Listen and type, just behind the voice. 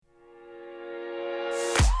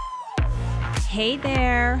Hey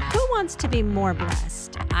there, who wants to be more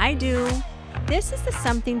blessed? I do. This is the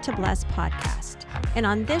Something to Bless podcast. And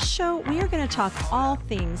on this show, we are going to talk all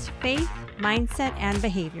things faith, mindset, and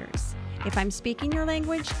behaviors. If I'm speaking your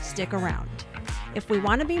language, stick around. If we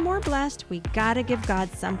want to be more blessed, we got to give God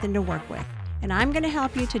something to work with. And I'm going to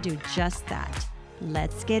help you to do just that.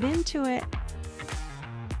 Let's get into it.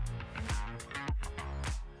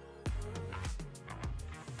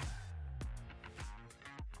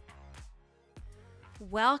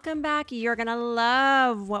 Welcome back. You're going to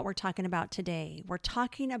love what we're talking about today. We're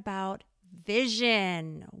talking about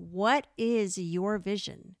vision. What is your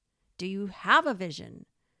vision? Do you have a vision?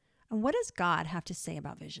 And what does God have to say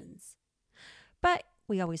about visions? But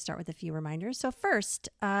we always start with a few reminders. So first,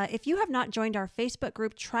 if you have not joined our Facebook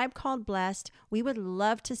group, Tribe Called Blessed, we would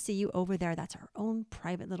love to see you over there. That's our own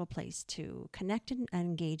private little place to connect and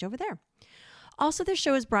engage over there. Also, this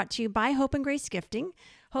show is brought to you by Hope and Grace Gifting.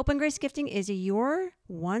 Hope and Grace Gifting is your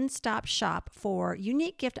one-stop shop for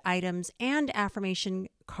unique gift items and affirmation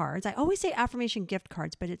cards. I always say affirmation gift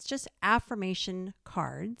cards, but it's just affirmation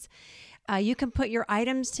cards. You can put your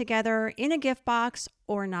items together in a gift box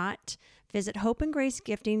or not. Visit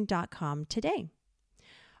hopeandgracegifting.com today.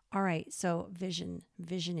 All right, so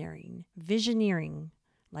visioneering,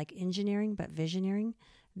 like engineering, but visioneering.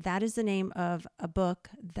 That is the name of a book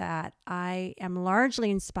that I am largely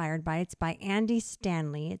inspired by. It's by Andy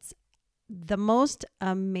Stanley. It's the most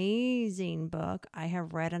amazing book I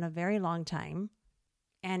have read in a very long time.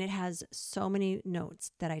 And it has so many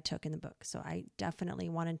notes that I took in the book. So I definitely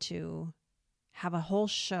wanted to have a whole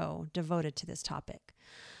show devoted to this topic.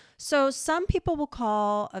 So some people will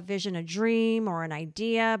call a vision a dream or an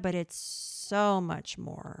idea, but it's so much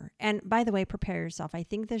more. And by the way, prepare yourself. I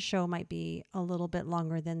think this show might be a little bit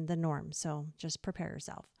longer than the norm, so just prepare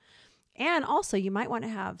yourself. And also, you might want to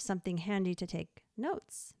have something handy to take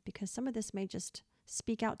notes because some of this may just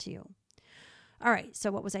speak out to you. All right,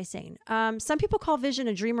 so what was I saying? Some people call vision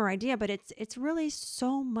a dream or idea, but it's really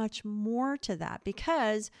so much more to that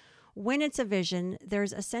because when it's a vision,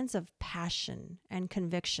 there's a sense of passion and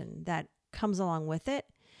conviction that comes along with it.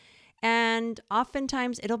 And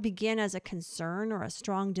oftentimes it'll begin as a concern or a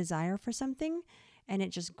strong desire for something, and it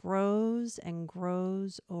just grows and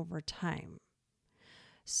grows over time.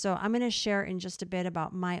 So I'm going to share in just a bit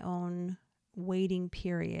about my own waiting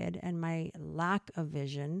period and my lack of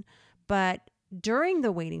vision. But during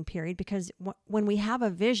the waiting period, because when we have a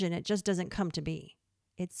vision, it just doesn't come to be.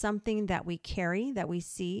 It's something that we carry, that we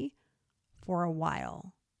see for a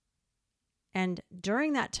while. And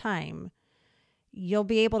during that time, you'll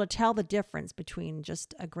be able to tell the difference between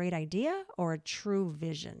just a great idea or a true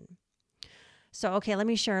vision. So, okay, let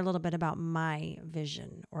me share a little bit about my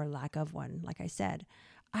vision or lack of one. Like I said,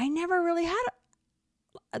 I never really had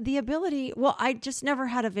the ability. Well, I just never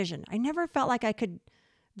had a vision. I never felt like I could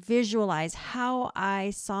visualize how I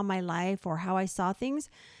saw my life or how I saw things.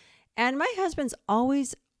 And my husband's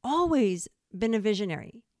always been a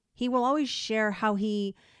visionary. He will always share how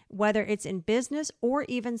whether it's in business or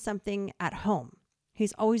even something at home,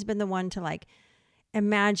 he's always been the one to like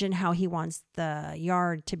imagine how he wants the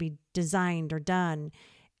yard to be designed or done.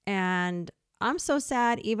 And I'm so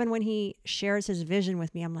sad, even when he shares his vision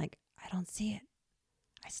with me, I'm like, I don't see it.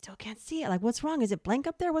 I still can't see it. Like, what's wrong? Is it blank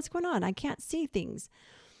up there? What's going on? I can't see things.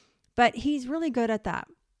 But he's really good at that.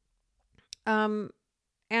 And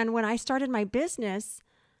when I started my business,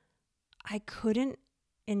 I couldn't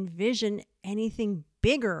envision anything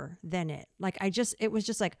bigger than it. Like it was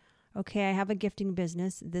just like, okay, I have a gifting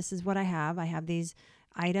business. This is what I have. I have these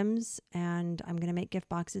items and I'm going to make gift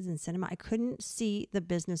boxes and send them out. I couldn't see the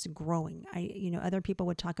business growing. Other people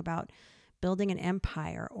would talk about building an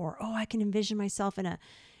empire or, I can envision myself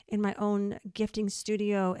in my own gifting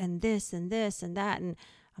studio and this and this and that. And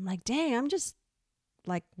I'm like, dang, I'm just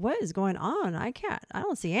like, what is going on? I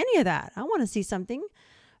don't see any of that. I want to see something,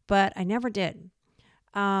 but I never did.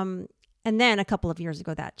 And then a couple of years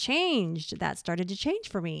ago, that changed. That started to change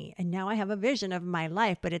for me. And now I have a vision of my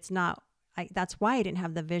life, but it's not, that's why I didn't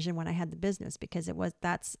have the vision when I had the business, because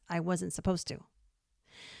I wasn't supposed to.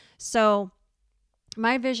 So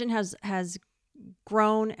my vision has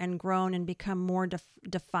grown and become more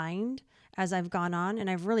defined as I've gone on. And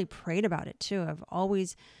I've really prayed about it too. I've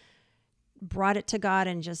always brought it to God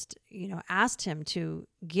and just, asked him to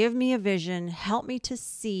give me a vision, help me to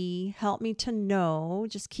see, help me to know,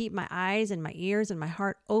 just keep my eyes and my ears and my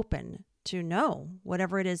heart open to know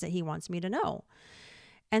whatever it is that he wants me to know.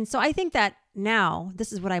 And so I think that now,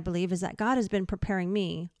 this is what I believe, is that God has been preparing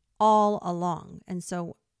me all along. And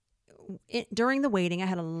so during the waiting, I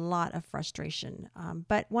had a lot of frustration.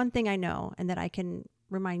 But one thing I know and that I can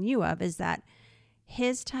remind you of is that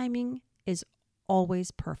his timing is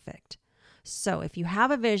always perfect. So if you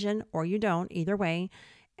have a vision or you don't, either way,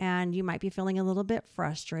 and you might be feeling a little bit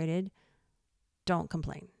frustrated, don't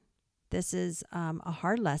complain. This is a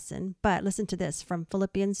hard lesson, but listen to this from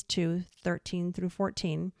Philippians 2:13 through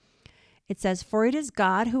 14. It says, "For it is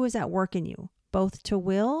God who is at work in you, both to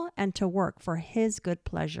will and to work for his good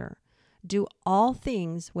pleasure. Do all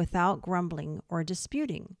things without grumbling or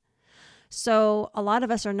disputing." So a lot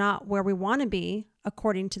of us are not where we want to be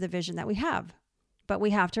according to the vision that we have. But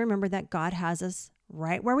we have to remember that God has us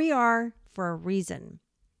right where we are for a reason.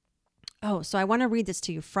 Oh, so I want to read this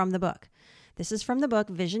to you from the book. This is from the book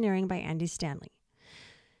Visioneering by Andy Stanley.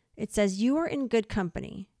 It says, "You are in good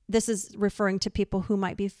company." This is referring to people who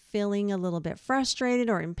might be feeling a little bit frustrated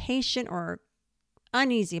or impatient or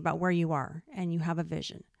uneasy about where you are and you have a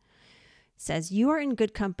vision. It says, "You are in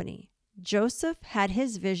good company. Joseph had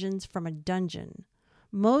his visions from a dungeon.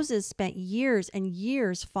 Moses spent years and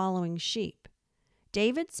years following sheep.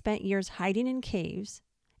 David spent years hiding in caves.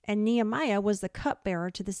 And Nehemiah was the cupbearer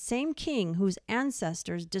to the same king whose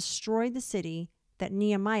ancestors destroyed the city that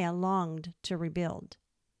Nehemiah longed to rebuild.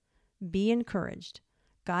 Be encouraged.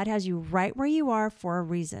 God has you right where you are for a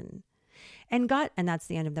reason." And that's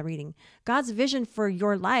the end of the reading. God's vision for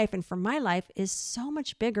your life and for my life is so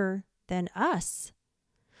much bigger than us.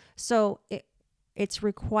 So it's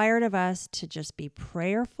required of us to just be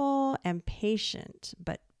prayerful and patient,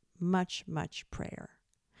 but much, much prayer.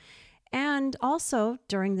 And also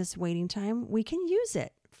during this waiting time, we can use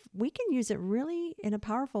it. We can use it really in a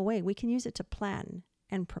powerful way. We can use it to plan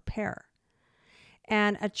and prepare.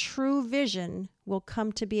 And a true vision will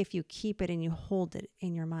come to be if you keep it and you hold it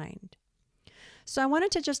in your mind. So I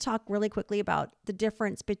wanted to just talk really quickly about the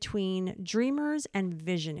difference between dreamers and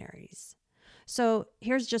visionaries. So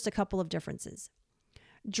here's just a couple of differences.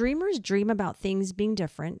 Dreamers dream about things being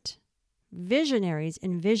different. Visionaries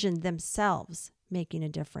envision themselves making a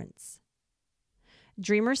difference.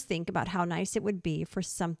 Dreamers think about how nice it would be for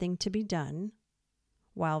something to be done,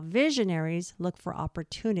 while visionaries look for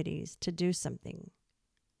opportunities to do something.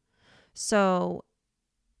 So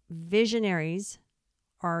visionaries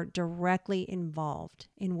are directly involved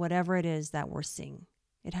in whatever it is that we're seeing.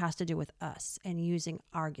 It has to do with us and using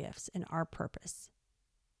our gifts and our purpose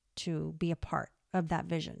to be a part of that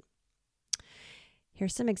vision.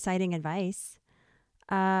 Here's some exciting advice.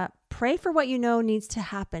 Pray for what you know needs to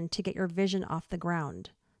happen to get your vision off the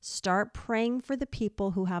ground. Start praying for the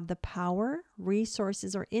people who have the power,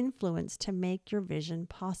 resources, or influence to make your vision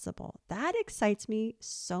possible. That excites me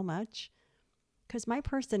so much because my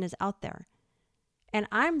person is out there and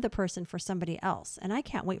I'm the person for somebody else. And I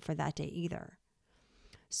can't wait for that day either.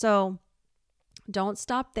 So don't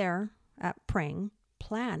stop there at praying,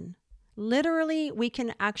 plan. Literally, we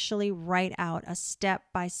can actually write out a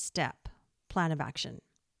step-by-step plan of action.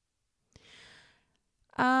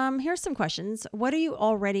 Here's some questions. What are you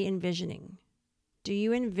already envisioning? Do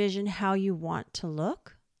you envision how you want to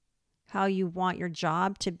look? How you want your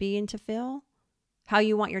job to be and to feel? How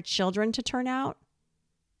you want your children to turn out?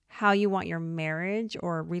 How you want your marriage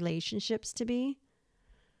or relationships to be?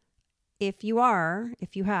 If you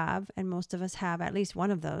have, and most of us have at least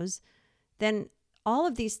one of those, then all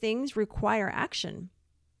of these things require action.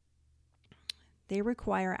 They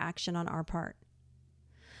require action on our part.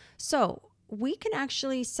 So we can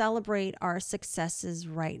actually celebrate our successes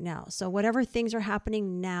right now. So whatever things are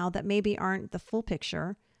happening now that maybe aren't the full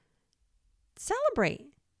picture, celebrate.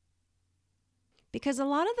 Because a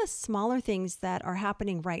lot of the smaller things that are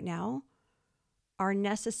happening right now are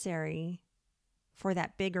necessary for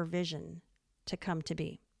that bigger vision to come to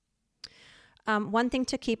be. One thing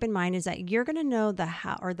to keep in mind is that you're going to know the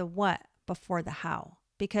how or the what before the how,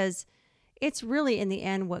 because it's really in the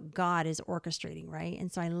end what God is orchestrating, right?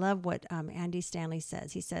 And so I love what Andy Stanley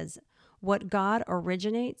says. He says, what God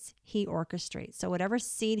originates, he orchestrates. So whatever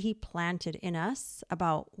seed he planted in us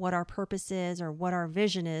about what our purpose is or what our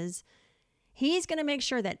vision is, he's going to make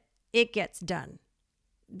sure that it gets done.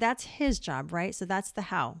 That's his job, right? So that's the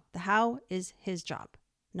how. The how is his job,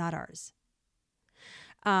 not ours.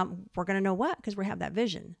 We're going to know what because we have that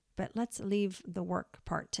vision. But let's leave the work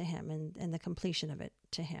part to him and the completion of it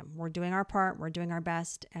to him. We're doing our part, we're doing our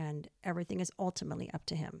best, and everything is ultimately up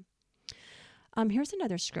to him. Here's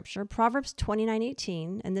another scripture, Proverbs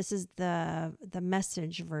 29:18, and this is the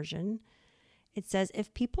Message version. It says,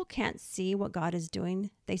 if people can't see what God is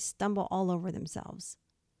doing, they stumble all over themselves.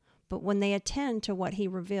 But when they attend to what he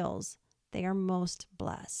reveals, they are most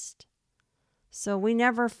blessed. So we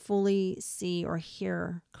never fully see or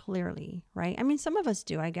hear clearly, right? I mean, some of us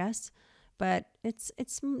do, I guess, but it's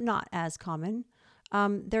not as common.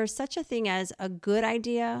 There's such a thing as a good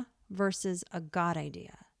idea versus a God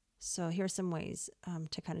idea. So here's some ways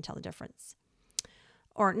to kind of tell the difference.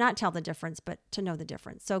 Or not tell the difference, but to know the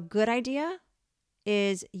difference. So good idea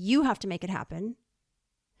is you have to make it happen.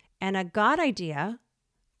 And a God idea,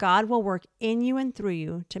 God will work in you and through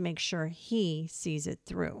you to make sure he sees it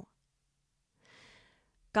through.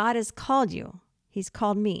 God has called you. He's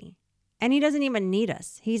called me. And he doesn't even need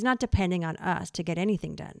us. He's not depending on us to get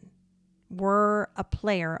anything done. We're a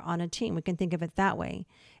player on a team. We can think of it that way.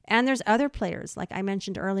 And there's other players, like I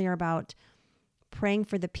mentioned earlier about praying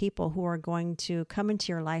for the people who are going to come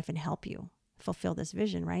into your life and help you fulfill this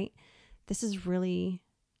vision, right? This is really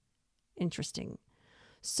interesting.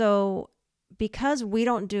 So because we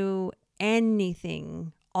don't do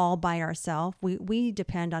anything all by ourselves, we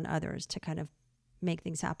depend on others to kind of make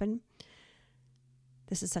things happen.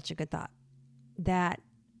 This is such a good thought that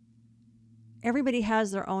everybody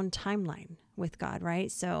has their own timeline with God,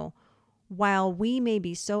 right? So while we may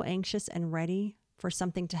be so anxious and ready for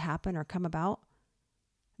something to happen or come about,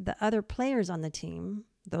 the other players on the team,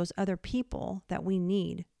 those other people that we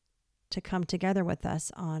need to come together with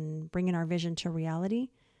us on bringing our vision to reality,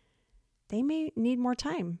 they may need more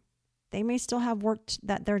time. They may still have work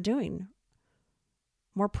that they're doing,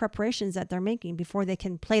 more preparations that they're making before they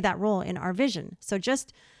can play that role in our vision. So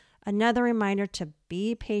just another reminder to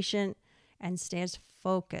be patient and stay as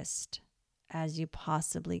focused as you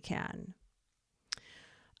possibly can.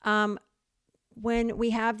 When we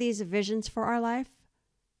have these visions for our life,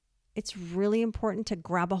 it's really important to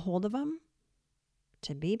grab a hold of them,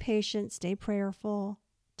 to be patient, stay prayerful,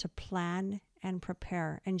 to plan and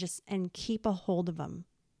prepare and keep a hold of them.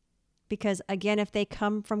 Because again, if they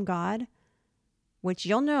come from God, which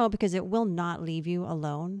you'll know because it will not leave you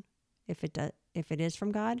alone if it is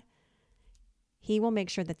from God, he will make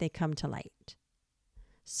sure that they come to light.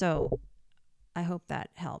 So I hope that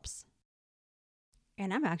helps.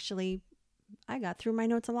 And I got through my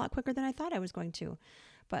notes a lot quicker than I thought I was going to.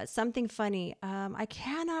 But something funny, I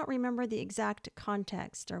cannot remember the exact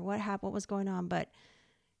context or what was going on, but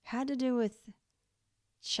had to do with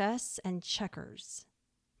chess and checkers.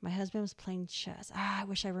 My husband was playing chess. I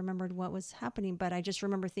wish I remembered what was happening, but I just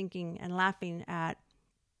remember thinking and laughing at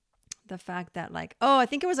the fact that I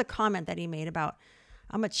think it was a comment that he made about,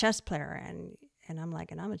 I'm a chess player. And I'm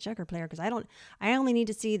like, and I'm a checker player because I only need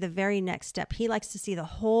to see the very next step. He likes to see the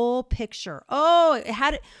whole picture.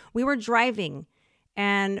 We were driving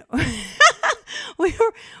and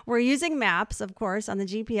we're using maps, of course, on the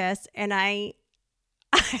GPS. And I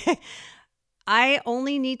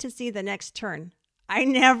only need to see the next turn. I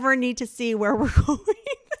never need to see where we're going.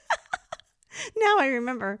 Now I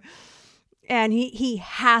remember. And he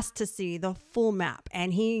has to see the full map,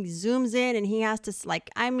 and he zooms in and he has to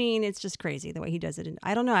it's just crazy the way he does it. And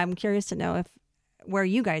I don't know. I'm curious to know where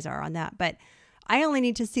you guys are on that, but I only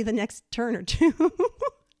need to see the next turn or two.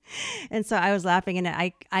 And so I was laughing, and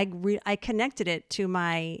I connected it to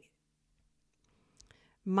my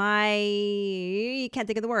can't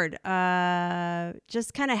think of the word,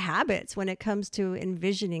 just kind of habits when it comes to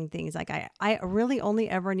envisioning things. Like I really only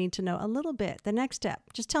ever need to know a little bit, the next step.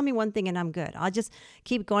 Just tell me one thing and I'm good. I'll just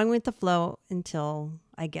keep going with the flow until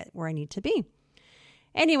I get where I need to be.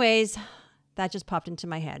 Anyways, that just popped into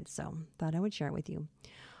my head, so thought I would share it with you.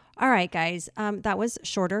 All right, guys, that was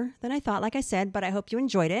shorter than I thought, like I said, but I hope you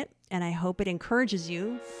enjoyed it. And I hope it encourages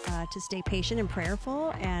you to stay patient and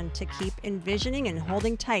prayerful and to keep envisioning and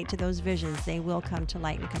holding tight to those visions. They will come to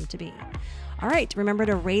light and come to be. All right, remember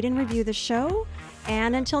to rate and review the show.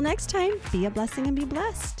 And until next time, be a blessing and be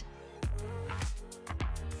blessed.